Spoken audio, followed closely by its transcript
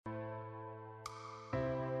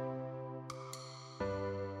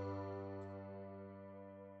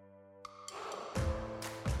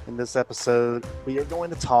In this episode, we are going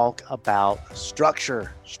to talk about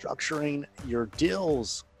structuring your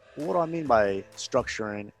deals. What do I mean by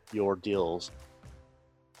structuring your deals?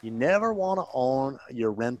 You never want to own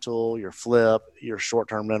your rental, your flip, your short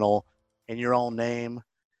term rental in your own name.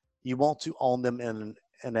 You want to own them in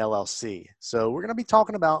an LLC. So, we're going to be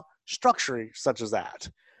talking about structuring such as that.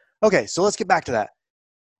 Okay, so let's get back to that.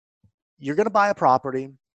 You're going to buy a property,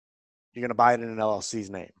 you're going to buy it in an LLC's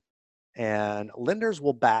name. And lenders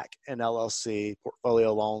will back an LLC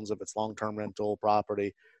portfolio loans if it's long-term rental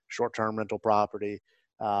property, short-term rental property.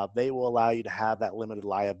 They will allow you to have that limited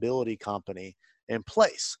liability company in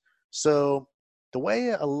place. So the way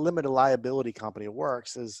a limited liability company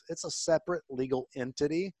works is it's a separate legal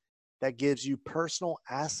entity that gives you personal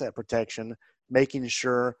asset protection, making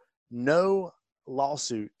sure no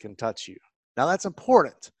lawsuit can touch you. Now that's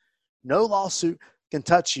important. No lawsuit can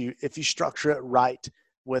touch you if you structure it right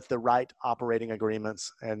with the right operating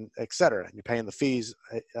agreements and et cetera. You're paying the fees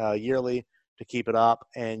yearly to keep it up,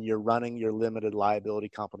 and you're running your limited liability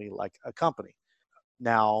company like a company.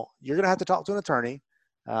 Now, you're going to have to talk to an attorney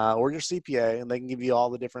or your CPA, and they can give you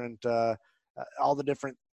all the different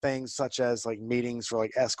things, such as like meetings for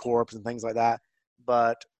like S corps and things like that.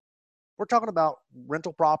 But we're talking about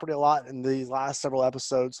rental property a lot in these last several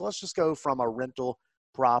episodes. So let's just go from a rental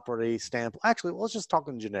property standpoint. Actually, let's just talk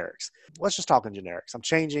in generics. I'm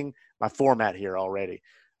changing my format here already,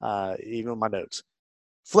 even with my notes.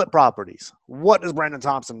 Flip properties. What does Brandon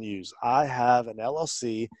Thompson use? I have an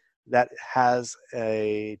LLC that has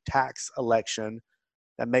a tax election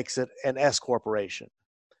that makes it an S corporation.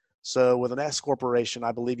 So with an S corporation,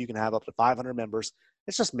 I believe you can have up to 500 members.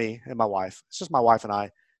 It's just me and my wife. It's just my wife and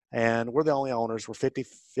I. And we're the only owners. We're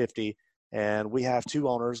 50-50. And we have two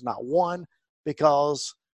owners, not one,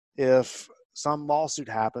 because if some lawsuit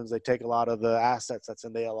happens, they take a lot of the assets that's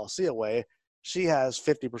in the LLC away. She has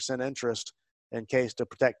 50% interest in case to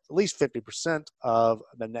protect at least 50% of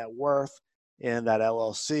the net worth in that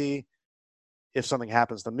LLC. If something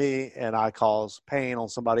happens to me and I cause pain on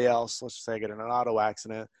somebody else, let's just say I get in an auto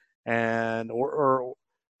accident and or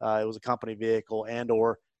it was a company vehicle, and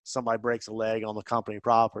or somebody breaks a leg on the company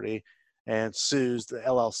property and sues the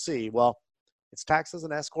LLC. Well, it's taxed as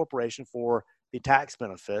an S corporation for the tax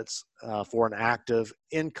benefits for an active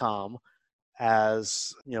income,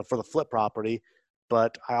 as you know, for the flip property.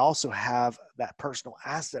 But I also have that personal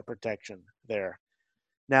asset protection there.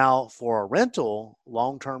 Now, for a rental,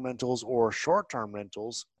 long-term rentals or short-term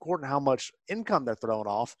rentals, according to how much income they're throwing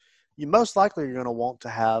off, you most likely are going to want to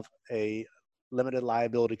have a limited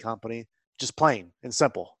liability company, just plain and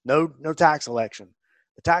simple. No tax election.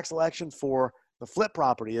 The tax election for the flip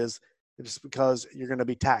property is just because you're going to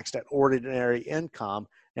be taxed at ordinary income,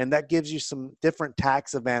 and that gives you some different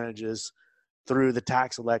tax advantages through the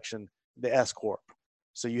tax election, the S corp.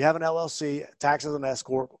 So you have an LLC, taxed as an S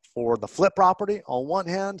corp for the flip property on one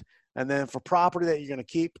hand, and then for property that you're going to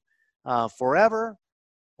keep forever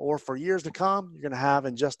or for years to come, you're going to have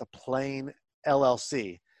in just a plain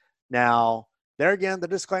LLC. Now, there again, the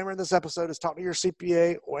disclaimer in this episode is talk to your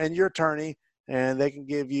CPA and your attorney, and they can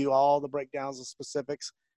give you all the breakdowns and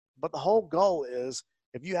specifics. But the whole goal is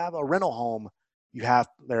if you have a rental home, you have,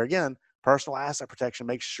 there again, personal asset protection,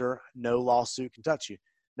 make sure no lawsuit can touch you.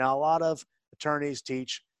 Now, a lot of attorneys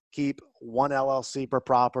teach keep one LLC per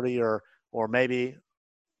property, or maybe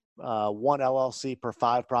one LLC per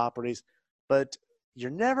 5 properties, but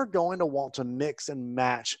you're never going to want to mix and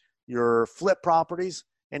match your flip properties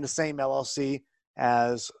in the same LLC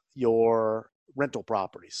as your rental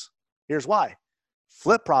properties. Here's why.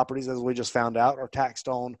 Flip properties, as we just found out, are taxed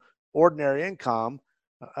on ordinary income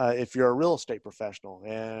if you're a real estate professional.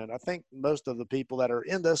 And I think most of the people that are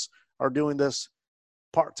in this are doing this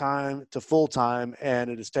part-time to full-time, and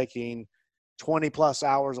it is taking 20 plus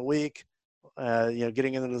hours a week,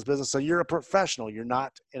 getting into this business. So you're a professional. You're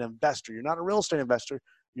not an investor. You're not a real estate investor.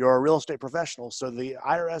 You're a real estate professional. So the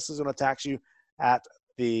IRS is going to tax you at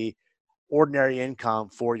the ordinary income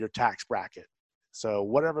for your tax bracket. So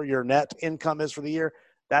whatever your net income is for the year,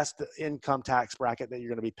 that's the income tax bracket that you're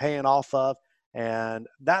going to be paying off of. And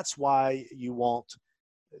that's why you want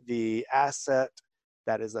the asset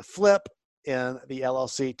that is a flip in the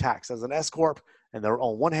LLC tax as an S corp, and they're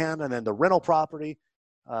on one hand, and then the rental property,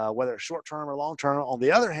 whether it's short term or long term, on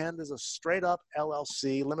the other hand, is a straight up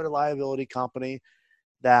LLC, limited liability company,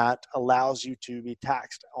 that allows you to be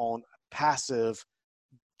taxed on passive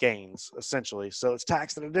gains, essentially. So it's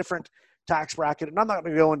taxed at a different tax bracket. And I'm not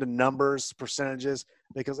going to go into numbers, percentages,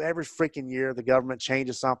 because every freaking year the government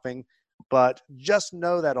changes something. But just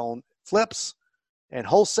know that on flips and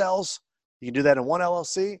wholesales, you can do that in one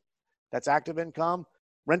LLC. That's active income.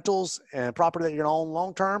 rentals and property that you're going to own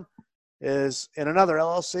long-term is in another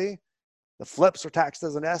LLC. The flips are taxed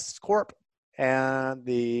as an S corp, and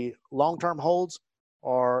the long-term holds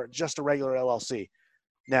are just a regular LLC.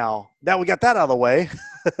 Now that we got that out of the way,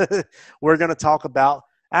 we're going to talk about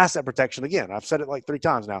asset protection again. I've said it like 3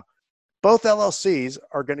 times now. Both LLCs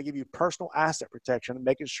are going to give you personal asset protection,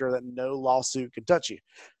 making sure that no lawsuit can touch you.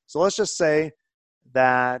 So let's just say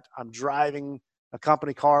that I'm driving a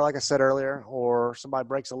company car, like I said earlier, or somebody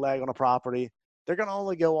breaks a leg on a property. They're going to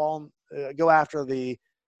only go after the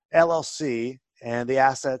LLC and the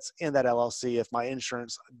assets in that LLC if my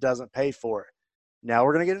insurance doesn't pay for it. Now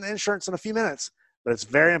we're going to get into insurance in a few minutes, but it's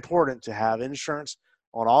very important to have insurance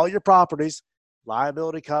on all your properties,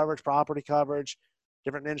 liability coverage, property coverage,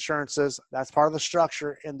 different insurances. That's part of the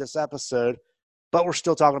structure in this episode, but we're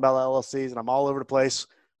still talking about LLCs, and I'm all over the place,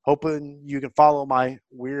 hoping you can follow my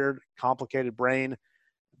weird, complicated brain.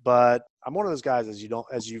 But I'm one of those guys, as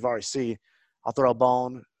you've already seen, I'll throw a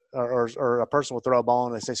bone, or a person will throw a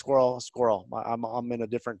bone and they say squirrel, squirrel. I'm in a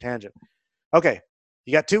different tangent. Okay,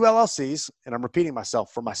 you got 2 LLCs, and I'm repeating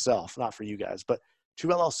myself for myself, not for you guys, but 2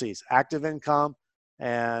 LLCs, active income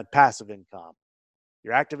and passive income.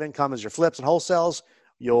 Your active income is your flips and wholesales.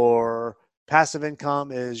 Your passive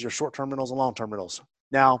income is your short-term rentals and long-term rentals.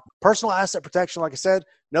 Now, personal asset protection, like I said,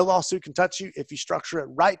 no lawsuit can touch you if you structure it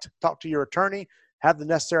right. Talk to your attorney, have the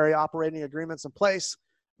necessary operating agreements in place.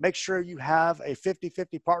 Make sure you have a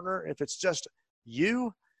 50-50 partner. If it's just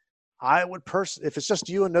you, if it's just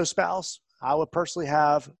you and no spouse, I would personally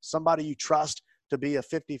have somebody you trust to be a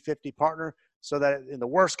 50-50 partner, so that in the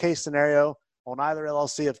worst case scenario on either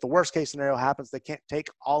LLC, if the worst case scenario happens, they can't take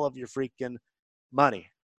all of your freaking money.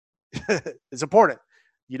 It's important.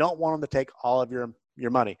 You don't want them to take all of your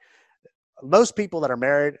money. Most people that are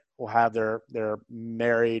married will have their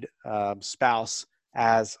married spouse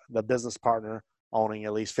as the business partner, owning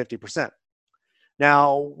at least 50%.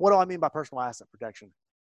 Now, what do I mean by personal asset protection?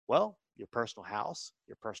 Well, your personal house,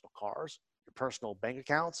 your personal cars, your personal bank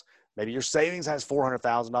accounts. Maybe your savings has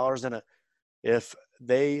 $400,000 in it. If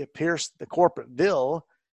they pierce the corporate bill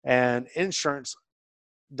and insurance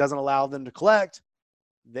doesn't allow them to collect,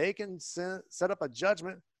 they can set up a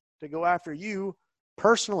judgment to go after you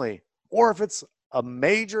personally. Or if it's a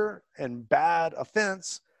major and bad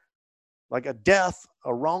offense, like a death,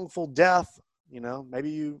 a wrongful death,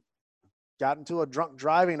 maybe you got into a drunk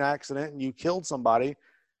driving accident and you killed somebody,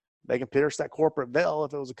 they can pierce that corporate veil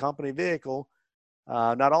if it was a company vehicle.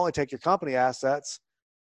 Not only take your company assets,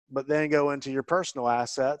 but then go into your personal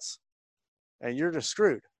assets, and you're just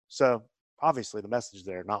screwed. So obviously the message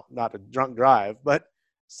there, not a drunk drive, but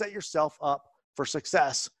set yourself up for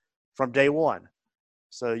success from day one.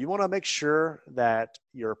 So you want to make sure that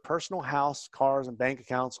your personal house, cars, and bank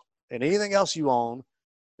accounts, and anything else you own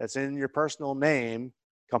that's in your personal name,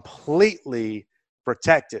 completely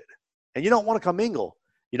protected. And you don't want to commingle.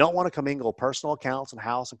 You don't want to commingle personal accounts and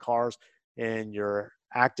house and cars in your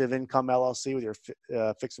active income LLC with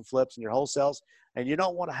your fix and flips and your wholesales. And you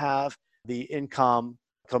don't want to have the income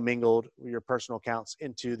commingled with your personal accounts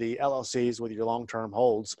into the LLCs with your long-term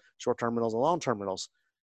holds, short-term rentals, and long-term rentals.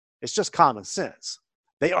 It's just common sense.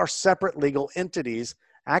 They are separate legal entities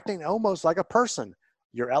acting almost like a person.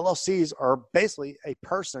 Your LLCs are basically a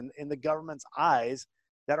person in the government's eyes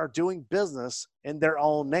that are doing business in their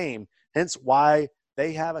own name. Hence why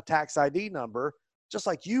they have a tax ID number, just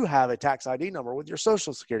like you have a tax ID number with your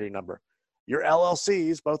social security number. Your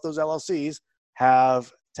LLCs, both those LLCs,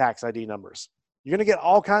 have tax ID numbers. You're going to get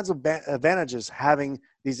all kinds of advantages having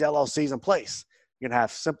these LLCs in place. You're going to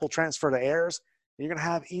have simple transfer to heirs. And you're going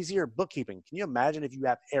to have easier bookkeeping. Can you imagine if you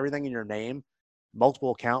have everything in your name,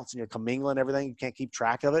 multiple accounts, and you're commingling everything, you can't keep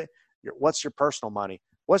track of it? What's your personal money?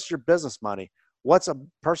 What's your business money? What's a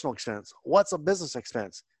personal expense? What's a business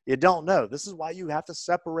expense? You don't know. This is why you have to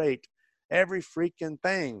separate every freaking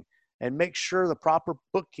thing and make sure the proper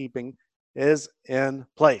bookkeeping is in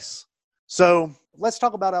place. So let's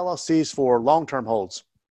talk about LLCs for long-term holds.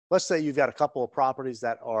 Let's say you've got a couple of properties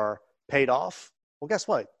that are paid off. Well, guess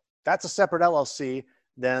what? That's a separate LLC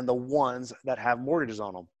than the ones that have mortgages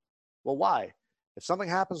on them. Well, why? If something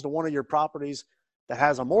happens to one of your properties that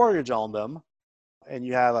has a mortgage on them, and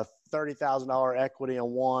you have a $30,000 equity in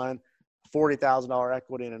one, $40,000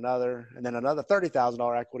 equity in another, and then another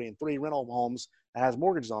 $30,000 equity in 3 rental homes that has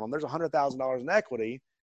mortgages on them, there's $100,000 in equity.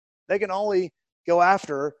 They can only go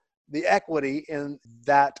after the equity in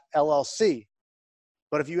that LLC.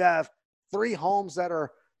 But if you have 3 homes that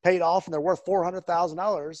are paid off and they're worth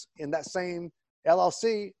 $400,000 in that same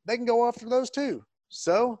LLC, they can go after those too.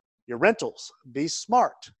 So your rentals, be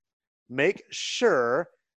smart. Make sure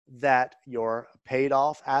that your paid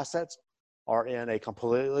off assets are in a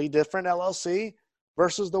completely different LLC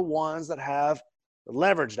versus the ones that have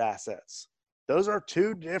leveraged assets. Those are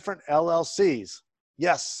two different LLCs.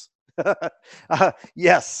 Yes.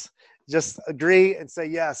 Yes. Just agree and say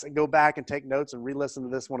yes and go back and take notes and re-listen to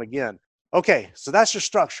this one again. Okay, so that's your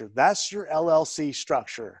structure. That's your LLC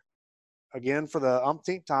structure. Again, for the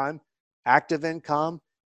umpteenth time, active income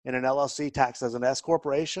in an LLC taxed as an S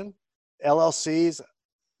corporation. LLCs,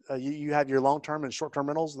 you have your long-term and short-term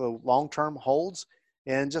rentals, the long-term holds,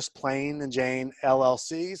 and just plain and Jane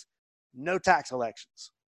LLCs, no tax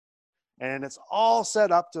elections. And it's all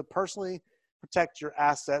set up to personally protect your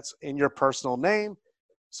assets in your personal name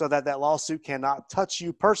so that that lawsuit cannot touch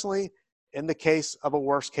you personally in the case of a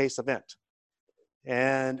worst case event.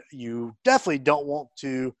 And you definitely don't want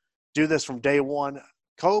to do this from day one,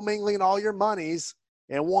 commingling all your monies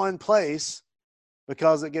in one place,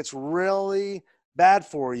 because it gets really bad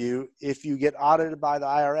for you if you get audited by the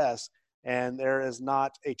IRS and there is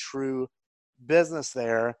not a true business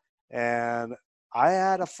there. And I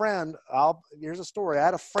had a friend, here's a story. I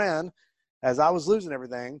had a friend, as I was losing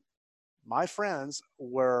everything, my friends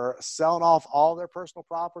were selling off all their personal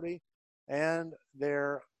property and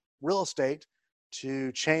their real estate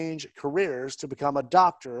to change careers to become a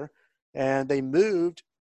doctor. And they moved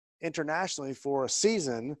internationally for a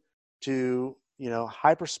season to,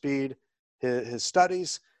 hyperspeed his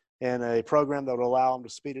studies in a program that would allow him to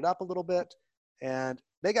speed it up a little bit. And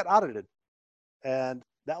they got audited. And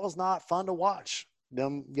that was not fun to watch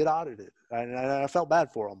them get audited. And I felt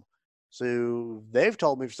bad for them. So they've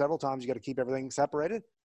told me several times, you got to keep everything separated.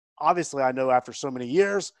 Obviously, I know after so many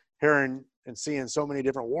years, hearing and seeing so many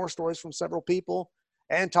different war stories from several people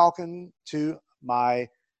and talking to my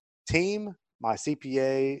team, my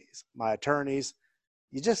CPAs, my attorneys,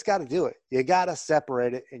 you just got to do it. You got to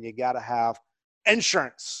separate it, and you got to have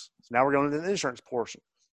insurance. So now we're going to the insurance portion.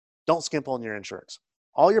 Don't skimp on your insurance.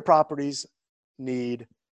 All your properties need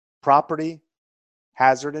property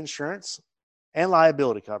hazard insurance and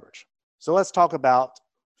liability coverage. So let's talk about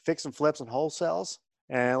fix and flips and wholesales,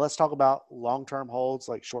 and let's talk about long-term holds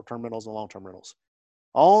like short-term rentals and long-term rentals.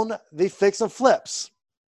 On the fix and flips,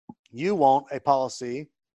 you want a policy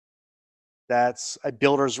that's a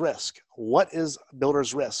builder's risk. What is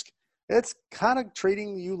builder's risk? It's kind of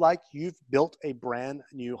treating you like you've built a brand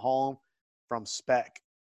new home from spec.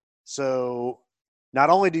 So not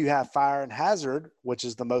only do you have fire and hazard, which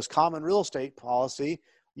is the most common real estate policy,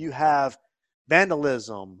 you have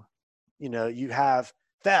vandalism, you have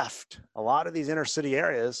theft. A lot of these inner city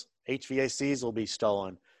areas, HVACs will be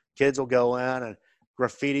stolen. Kids will go in and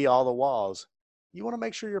graffiti all the walls. You want to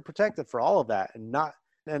make sure you're protected for all of that,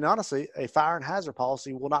 and honestly, a fire and hazard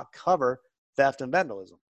policy will not cover theft and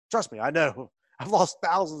vandalism. Trust me, I know. I've lost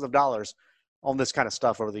thousands of dollars on this kind of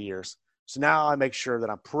stuff over the years. So now I make sure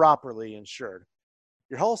that I'm properly insured.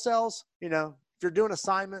 Your wholesales, if you're doing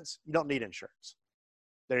assignments, you don't need insurance.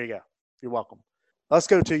 There you go. You're welcome. Let's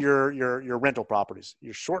go to your rental properties.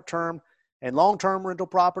 Your short-term and long-term rental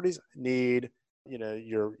properties need,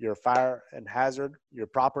 your fire and hazard, your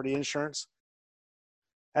property insurance,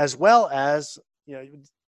 as well as,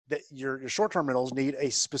 that your short-term rentals need a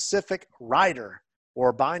specific rider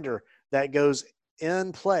or binder that goes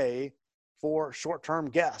in play for short-term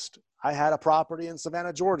guests. I had a property in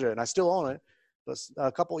Savannah, Georgia, and I still own it. But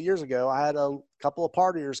a couple of years ago, I had a couple of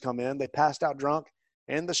partiers come in. They passed out drunk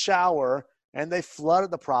in the shower, and they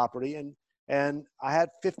flooded the property, and I had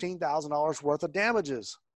 $15,000 worth of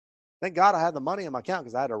damages. Thank God I had the money in my account,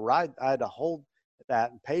 because I had to hold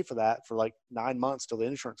that and pay for that for like 9 months till the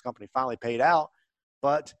insurance company finally paid out.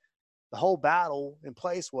 But the whole battle in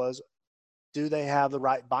place was, do they have the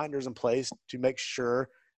right binders in place to make sure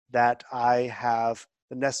that I have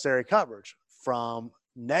the necessary coverage from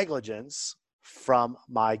negligence from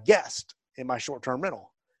my guest in my short-term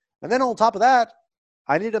rental? And then on top of that,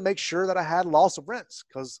 I need to make sure that I had loss of rents,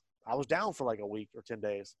 because I was down for like a week or 10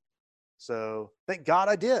 days. So thank God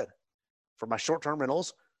I did. For my short-term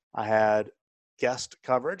rentals, I had guest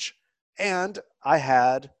coverage and I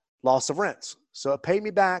had loss of rents. So it paid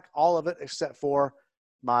me back all of it except for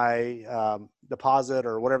my deposit,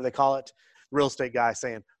 or whatever they call it. Real estate guy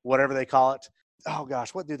saying whatever they call it. Oh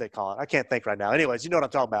gosh, what do they call it? I can't think right now. Anyways, you know what I'm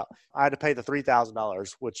talking about. I had to pay the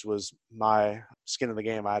 $3,000, which was my skin in the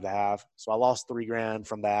game I had to have. So I lost $3,000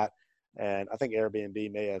 from that. And I think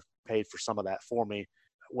Airbnb may have paid for some of that for me.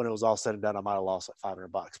 When it was all said and done, I might have lost like $500.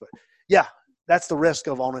 But yeah, that's the risk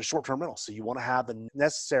of owning short-term rentals. So you want to have the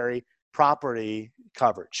necessary property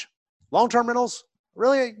coverage. Long-term rentals,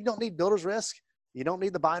 really, you don't need builder's risk. You don't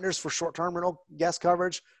need the binders for short-term rental guest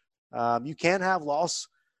coverage. You can have loss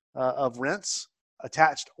of rents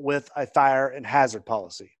attached with a fire and hazard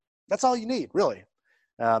policy. That's all you need, really.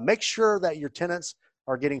 Make sure that your tenants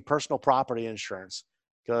are getting personal property insurance,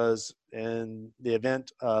 because in the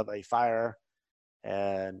event of a fire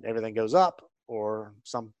and everything goes up, or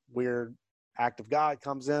some weird act of God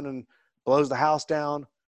comes in and blows the house down,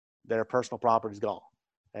 their personal property is gone.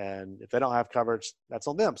 And if they don't have coverage, that's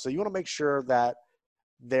on them. So you want to make sure that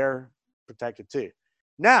they're protected too.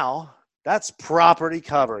 Now, that's property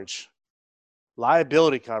coverage.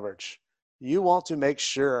 Liability coverage. You want to make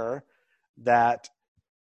sure that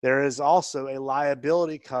there is also a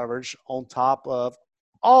liability coverage on top of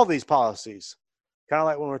all these policies. Kind of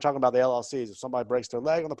like when we're talking about the LLCs. If somebody breaks their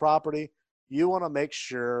leg on the property, you want to make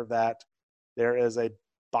sure that there is a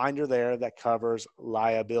binder there that covers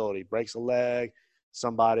liability. Breaks a leg,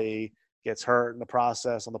 somebody gets hurt in the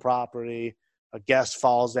process on the property, a guest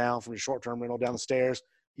falls down from your short-term rental down the stairs.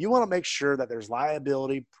 You want to make sure that there's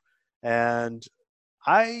liability. And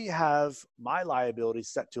I have my liability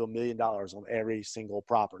set to $1 million on every single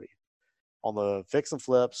property, on the fix and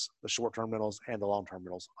flips, the short-term rentals, and the long-term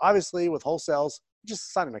rentals. Obviously, with wholesales,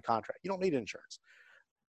 just signing a contract. You don't need insurance.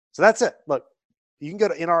 So that's it. Look, you can go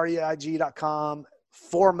to nreig.com.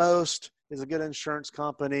 Foremost is a good insurance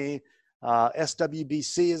company.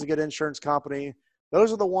 SWBC is a good insurance company.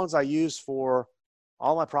 Those are the ones I use for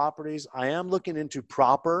all my properties. I am looking into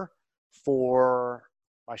Proper for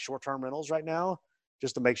my short-term rentals right now,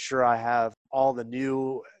 just to make sure I have all the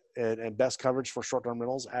new and best coverage for short-term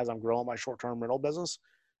rentals as I'm growing my short-term rental business.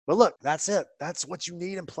 But look, that's it. That's what you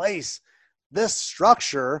need in place. This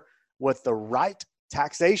structure with the right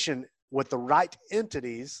taxation, with the right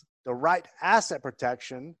entities, the right asset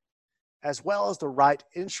protection, as well as the right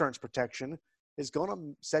insurance protection, is going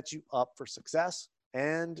to set you up for success,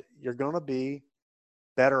 and you're going to be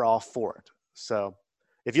better off for it. So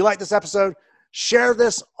if you like this episode, share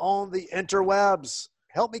this on the interwebs.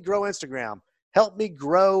 Help me grow Instagram. Help me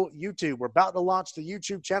grow YouTube. We're about to launch the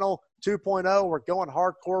YouTube channel 2.0. We're going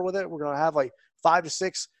hardcore with it. We're going to have like 5 to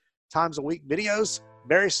 6 times a week videos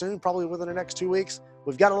very soon, probably within the next 2 weeks.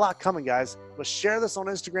 We've got a lot coming, guys. But share this on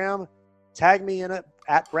Instagram. Tag me in it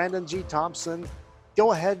at Brandon G. Thompson.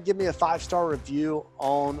 Go ahead and give me a 5-star review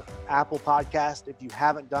on Apple Podcast if you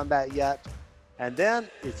haven't done that yet. And then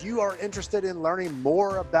if you are interested in learning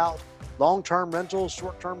more about long-term rentals,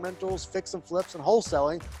 short-term rentals, fix and flips, and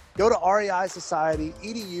wholesaling, go to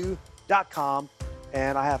reisociety.edu.com,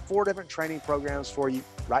 and I have 4 different training programs for you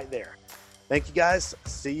right there. Thank you, guys.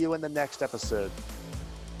 See you in the next episode.